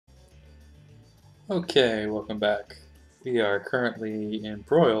Okay, welcome back. We are currently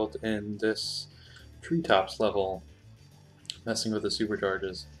embroiled in this treetops level, messing with the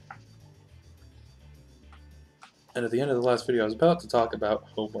supercharges. And at the end of the last video, I was about to talk about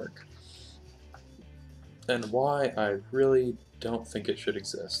homework and why I really don't think it should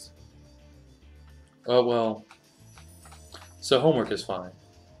exist. Oh well, so homework is fine,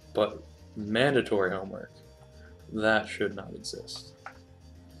 but mandatory homework, that should not exist.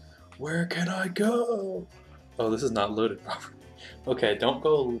 Where can I go? Oh, this is not loaded properly. Okay, don't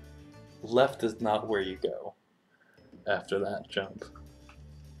go. Left is not where you go after that jump.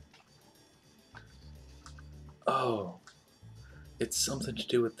 Oh, it's something to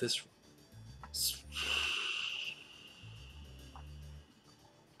do with this.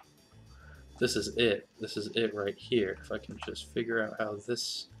 This is it. This is it right here. If I can just figure out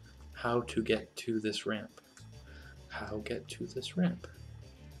how to get to this ramp. How get to this ramp?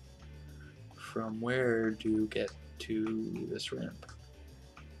 From where do you get to this ramp?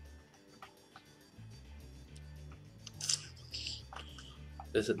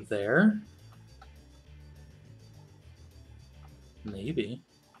 Is it there? Maybe.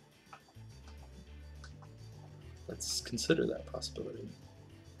 Let's consider that possibility.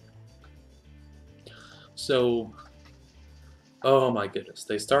 So, oh my goodness,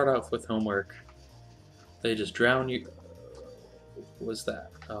 they start off with homework. They just drown you. What was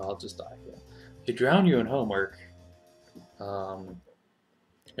that? Oh, I'll just die. Yeah. They drown you in homework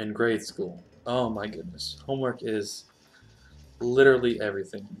in grade school. Oh my goodness. Homework is literally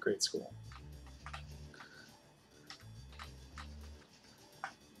everything in grade school.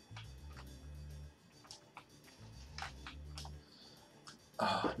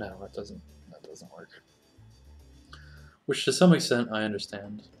 Oh no, that doesn't work. Which to some extent I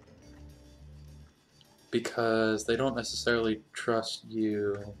understand. Because they don't necessarily trust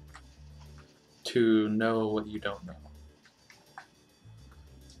you to know what you don't know.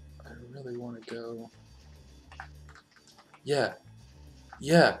 I really want to go. Yeah.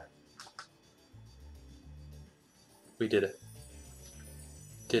 Yeah. We did it.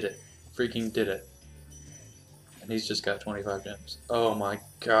 Did it. Freaking did it. And he's just got 25 gems. Oh my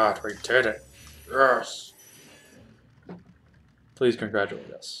god, we did it. Yes. Please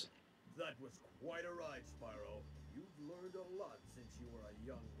congratulate us. That was quite a ride, Spyro. You've learned a lot since you were a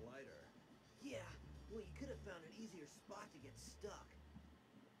young glider. Yeah, well, you could have found an easier spot to get stuck.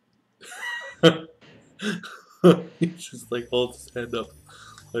 He just like holds his hand up.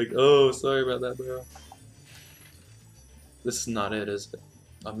 Like, oh, sorry about that, bro. This is not it, is it?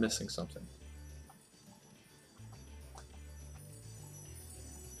 I'm missing something.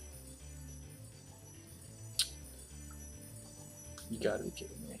 You gotta be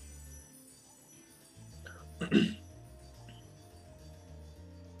kidding me.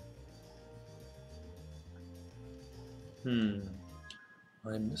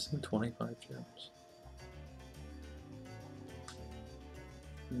 I'm missing 25 gems.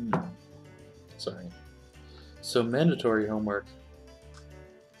 Sorry. So mandatory homework.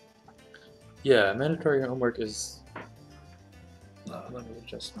 Yeah, mandatory homework is... let me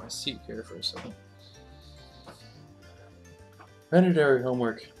adjust my seat here for a second. Mandatory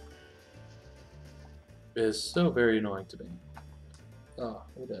homework is so very annoying to me. Oh,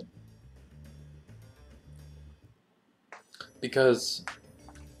 we're dead. Because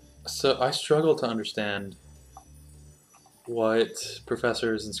I struggle to understand what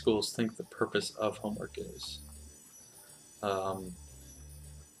professors and schools think the purpose of homework is. Because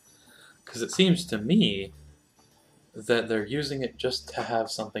it seems to me that they're using it just to have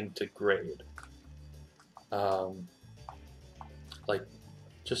something to grade. Like,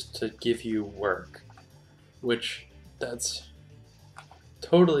 just to give you work. Which, that's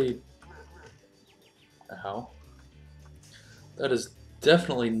totally... Ow. That is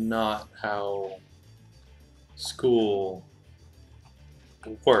definitely not how school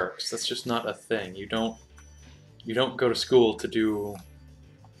works. That's just not a thing. You don't go to school to do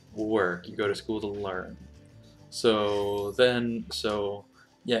work. You go to school to learn. So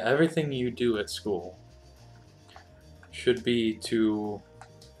yeah, everything you do at school should be to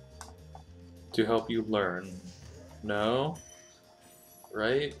help you learn. No?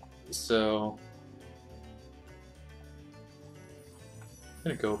 Right? So I'm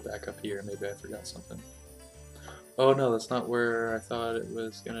gonna go back up here. Maybe I forgot something. Oh no, that's not where I thought it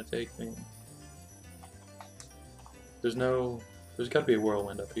was gonna take me. There's gotta be a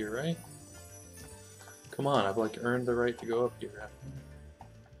whirlwind up here, right? Come on, I've like earned the right to go up here.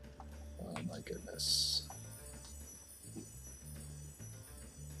 Oh my goodness.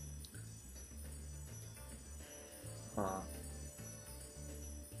 Huh.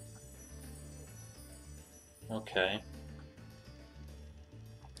 Okay.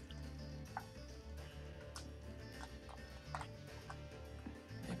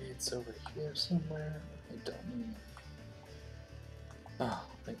 Maybe it's over here somewhere. I don't know. Ah,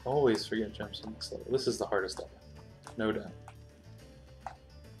 I always forget jumps in this level. This is the hardest level, no doubt.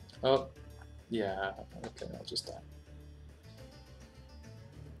 Oh, yeah. Okay, I'll just die.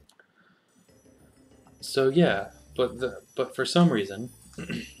 So yeah, but for some reason,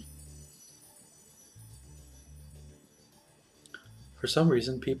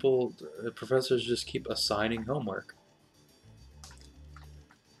 professors just keep assigning homework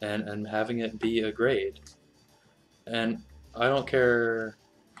and having it be a grade, and I don't care.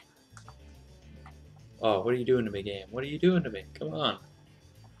 Oh, what are you doing to me, game? What are you doing to me? Come on.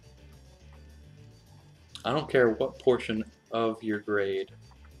 I don't care what portion of your grade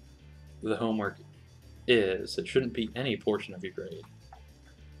the homework is. It shouldn't be any portion of your grade,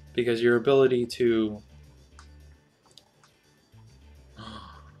 because your ability to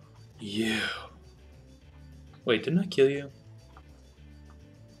you. Wait, didn't I kill you?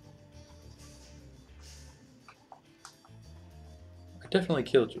 I definitely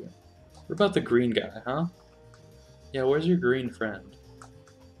killed you. What about the green guy, huh? Yeah, where's your green friend?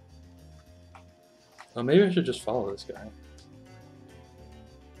 Oh, maybe I should just follow this guy.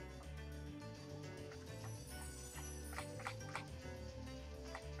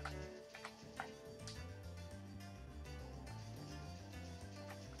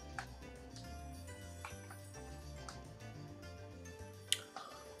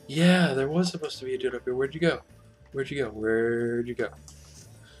 Yeah, there was supposed to be a dude up here. Where'd you go? Where'd you go? Where'd you go?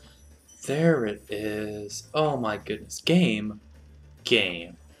 There it is. Oh my goodness. Game.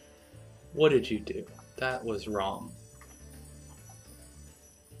 Game. What did you do? That was wrong.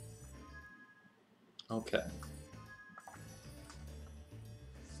 Okay.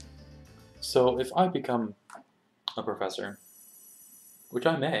 So if I become a professor, which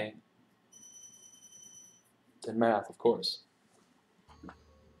I may, in math, of course,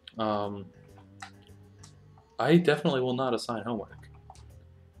 I definitely will not assign homework.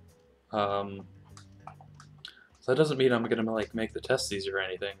 So that doesn't mean I'm gonna like make the tests easier or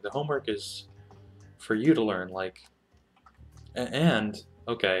anything. The homework is for you to learn, like, and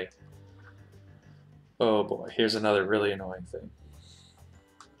okay. Oh boy, here's another really annoying thing.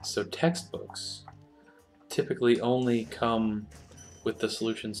 So textbooks typically only come with the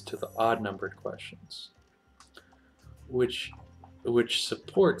solutions to the odd-numbered questions, which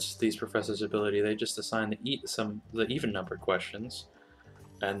supports these professors' ability. They just assign the even-numbered questions,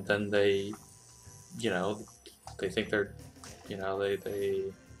 and then they, you know, they think they're, you know,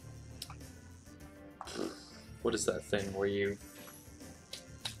 they what is that thing where you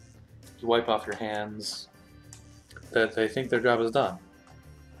wipe off your hands? That they think their job is done.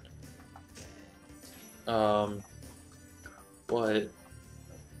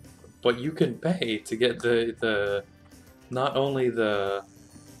 But you can pay to get the not only the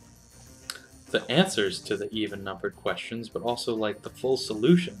answers to the even numbered questions, but also like the full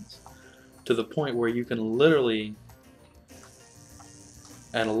solutions, to the point where you can literally,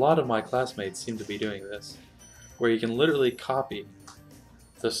 and a lot of my classmates seem to be doing this, where you can literally copy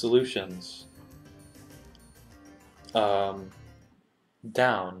the solutions down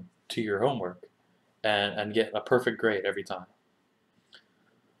to your homework and get a perfect grade every time.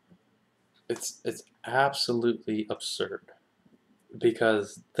 It's absolutely absurd,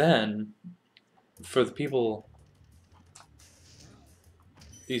 because then for the people,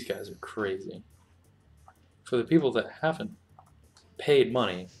 these guys are crazy. For the people that haven't paid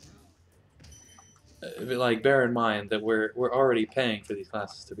money, like, bear in mind that we're already paying for these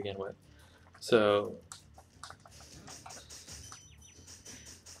classes to begin with. So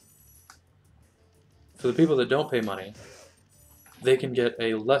for the people that don't pay money, they can get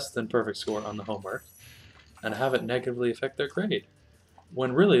a less than perfect score on the homework and have it negatively affect their grade,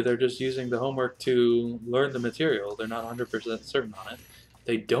 when really they're just using the homework to learn the material. They're not 100% certain on it.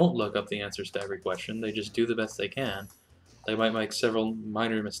 They don't look up the answers to every question. They just do the best they can. They might make several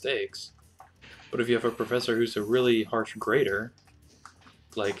minor mistakes. But if you have a professor who's a really harsh grader,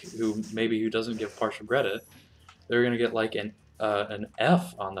 like who doesn't give partial credit, they're going to get like an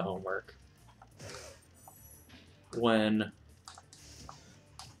F on the homework, when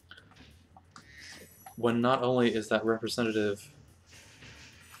not only is that representative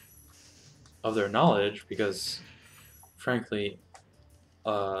of their knowledge, because frankly,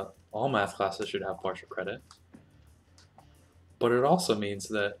 all math classes should have partial credit, but it also means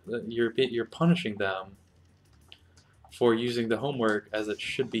that you're punishing them for using the homework as it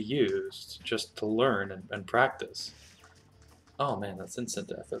should be used, just to learn and practice. Oh man, that's instant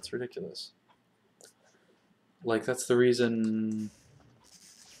death. That's ridiculous. Like, that's the reason...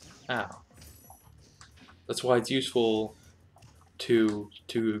 Ow. That's why it's useful to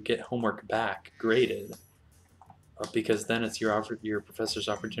get homework back graded, because then it's your professor's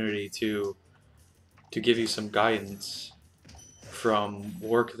opportunity to give you some guidance from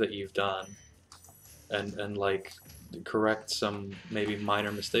work that you've done, and like correct some maybe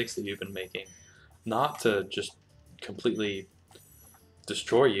minor mistakes that you've been making, not to just completely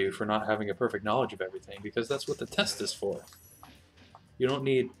destroy you for not having a perfect knowledge of everything, because that's what the test is for. You don't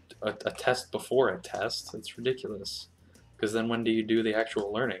need a test before a test. It's ridiculous. Because then when do you do the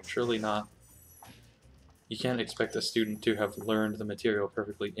actual learning? Surely not. You can't expect a student to have learned the material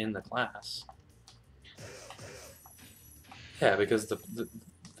perfectly in the class. Yeah, because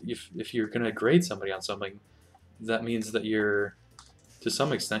if you're going to grade somebody on something, that means that you're, to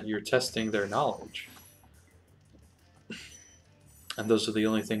some extent, you're testing their knowledge. And those are the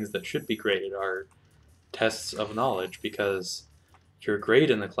only things that should be graded, are tests of knowledge, because your grade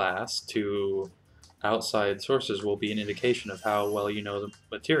in the class to outside sources will be an indication of how well you know the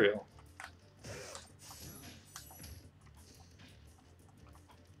material.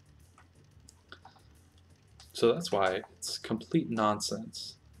 So that's why it's complete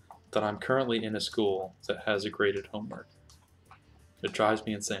nonsense that I'm currently in a school that has a graded homework. It drives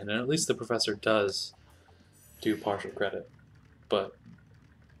me insane, and at least the professor does do partial credit, but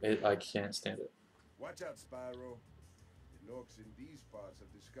I can't stand it. Watch out, Spyro. The Norks in these parts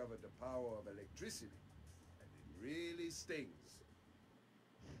have discovered the power of electricity, and it really stings.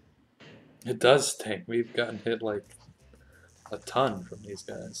 It does stink. We've gotten hit like a ton from these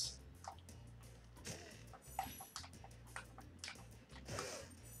guys.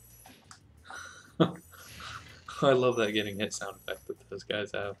 I love that getting hit sound effect that those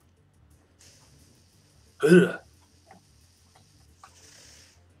guys have. Ugh.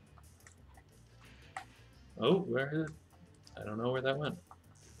 Oh, where? I don't know where that went.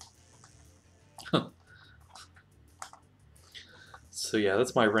 So yeah,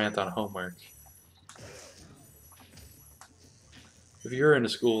 that's my rant on homework. If you're in a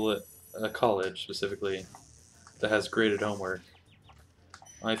school, at a college specifically, that has graded homework,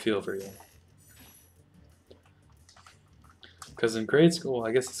 I feel for you. Because in grade school,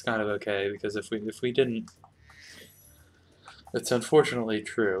 I guess it's kind of okay, because if we didn't, it's unfortunately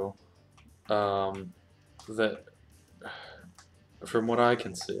true, that from what I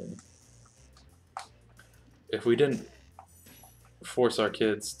can see, if we didn't force our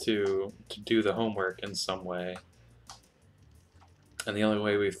kids to do the homework in some way, and the only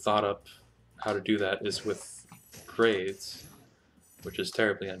way we've thought up how to do that is with grades, which is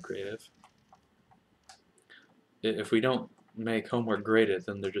terribly uncreative. If we don't make homework graded,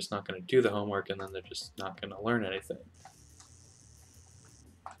 then they're just not going to do the homework, and then they're just not going to learn anything.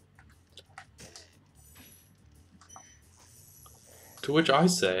 To which I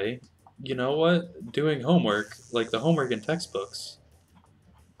say, you know what? Doing homework, like the homework in textbooks,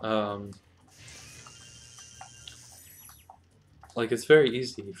 like it's very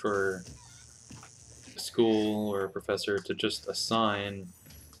easy for a school or a professor to just assign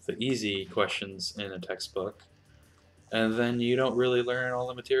the easy questions in a textbook, and then you don't really learn all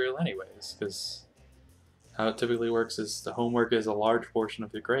the material anyways, because how it typically works is the homework is a large portion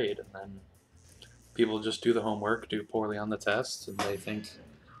of the grade, and then people just do the homework, do poorly on the test, and they think,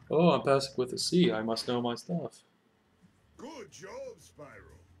 oh, I'm passing with a C, I must know my stuff. Good job,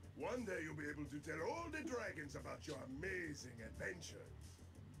 Spyro. One day you'll be able to tell all the dragons about your amazing adventures.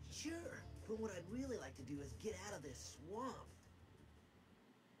 Sure, but what I'd really like to do is get out of this swamp.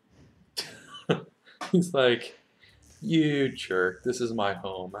 He's like, you jerk, this is my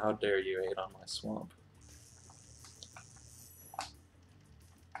home, how dare you hate on my swamp.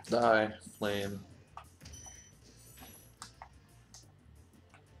 Die, flame.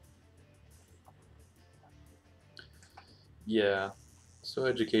 Yeah, so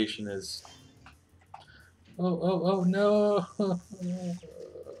education is... Oh no!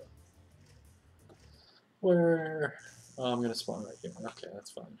 Where? Oh, I'm gonna spawn right here. Okay,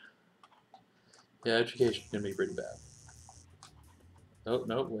 that's fine. Yeah, education can be pretty bad. Oh,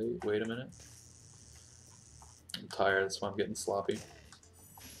 no, wait a minute. I'm tired, that's why I'm getting sloppy.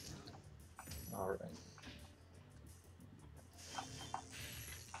 Alright.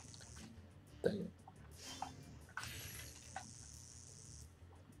 Dang it.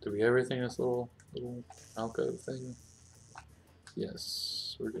 Do we have everything in this little alcove thing?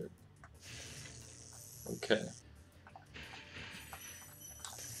 Yes, we're good. Okay.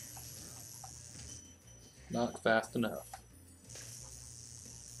 Not fast enough.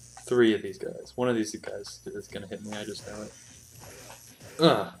 3 of these guys. One of these guys is gonna hit me, I just know it.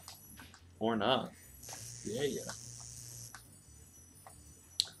 Ugh. Or not. Yeah, yeah.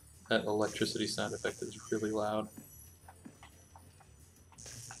 That electricity sound effect is really loud.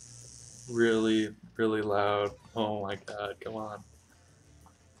 Really, really loud. Oh my god, come on.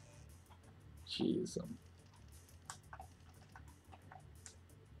 Jeez.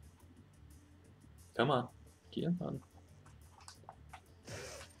 Come on. Come on.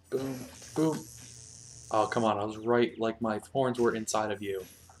 Boom, boom. Oh, come on. I was right, like my horns were inside of you.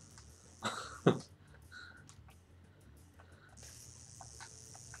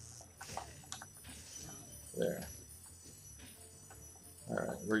 There.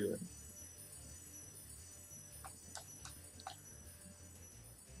 Alright, we're good.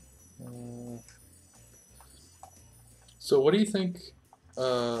 So what do you think,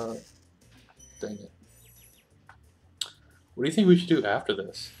 dang it. What do you think we should do after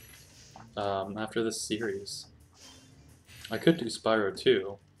this? After this series? I could do Spyro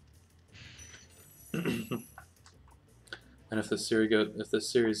 2. And if this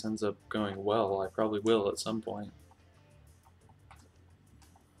series ends up going well, I probably will at some point.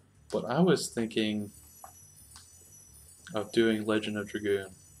 But I was thinking of doing Legend of Dragoon,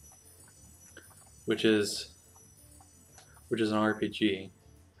 which is an RPG,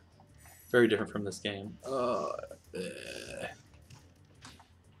 very different from this game.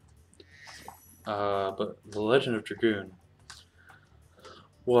 But The Legend of Dragoon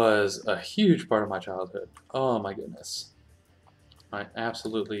was a huge part of my childhood. Oh my goodness. I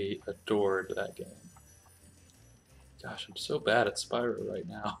absolutely adored that game. Gosh, I'm so bad at Spyro right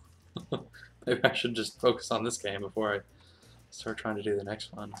now. Maybe I should just focus on this game before I start trying to do the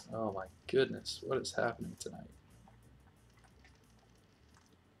next one. Oh my goodness, what is happening tonight?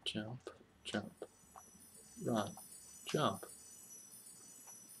 Jump, jump, run, jump.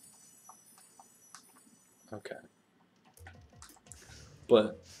 Okay.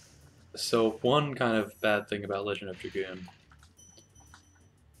 But, so one kind of bad thing about Legend of Dragoon.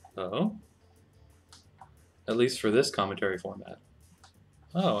 Oh? At least for this commentary format.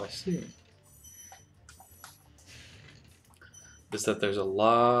 Oh, I see. Is that there's a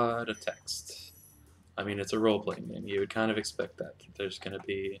lot of text. I mean, it's a role-playing game. You would kind of expect that. There's going to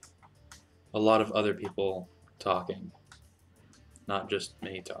be a lot of other people talking, not just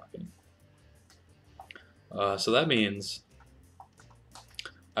me talking. So that means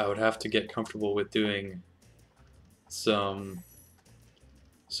I would have to get comfortable with doing some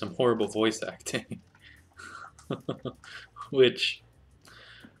horrible voice acting, which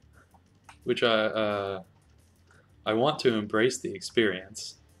I want to embrace the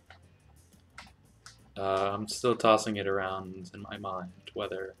experience. I'm still tossing it around in my mind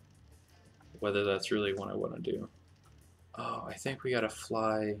whether that's really what I want to do. Oh, I think we gotta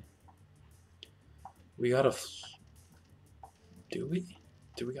fly. We gotta. Do we?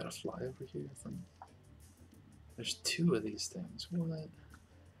 Do we gotta fly over here from? There's two of these things. What?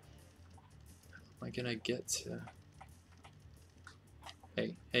 How am I gonna get to?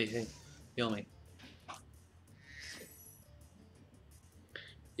 Hey, hey, hey! Heal me.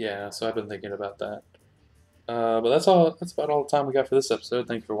 Yeah, so I've been thinking about that. But that's all. That's about all the time we got for this episode.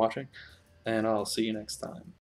 Thank you for watching, and I'll see you next time.